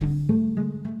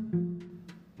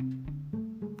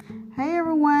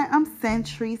I'm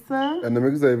Centrisa. And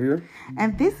I'm Xavier.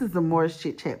 And this is the Moore's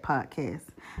Chit Chat podcast.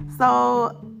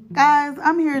 So, guys,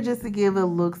 I'm here just to give a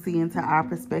look-see into our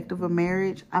perspective of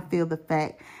marriage. I feel the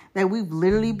fact that we've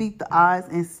literally beat the odds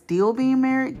and still being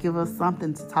married give us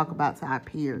something to talk about to our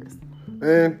peers.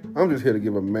 And I'm just here to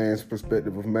give a man's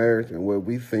perspective of marriage and what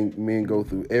we think men go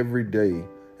through every day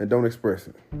and don't express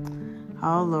it.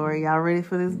 Oh, Lord, y'all ready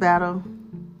for this battle?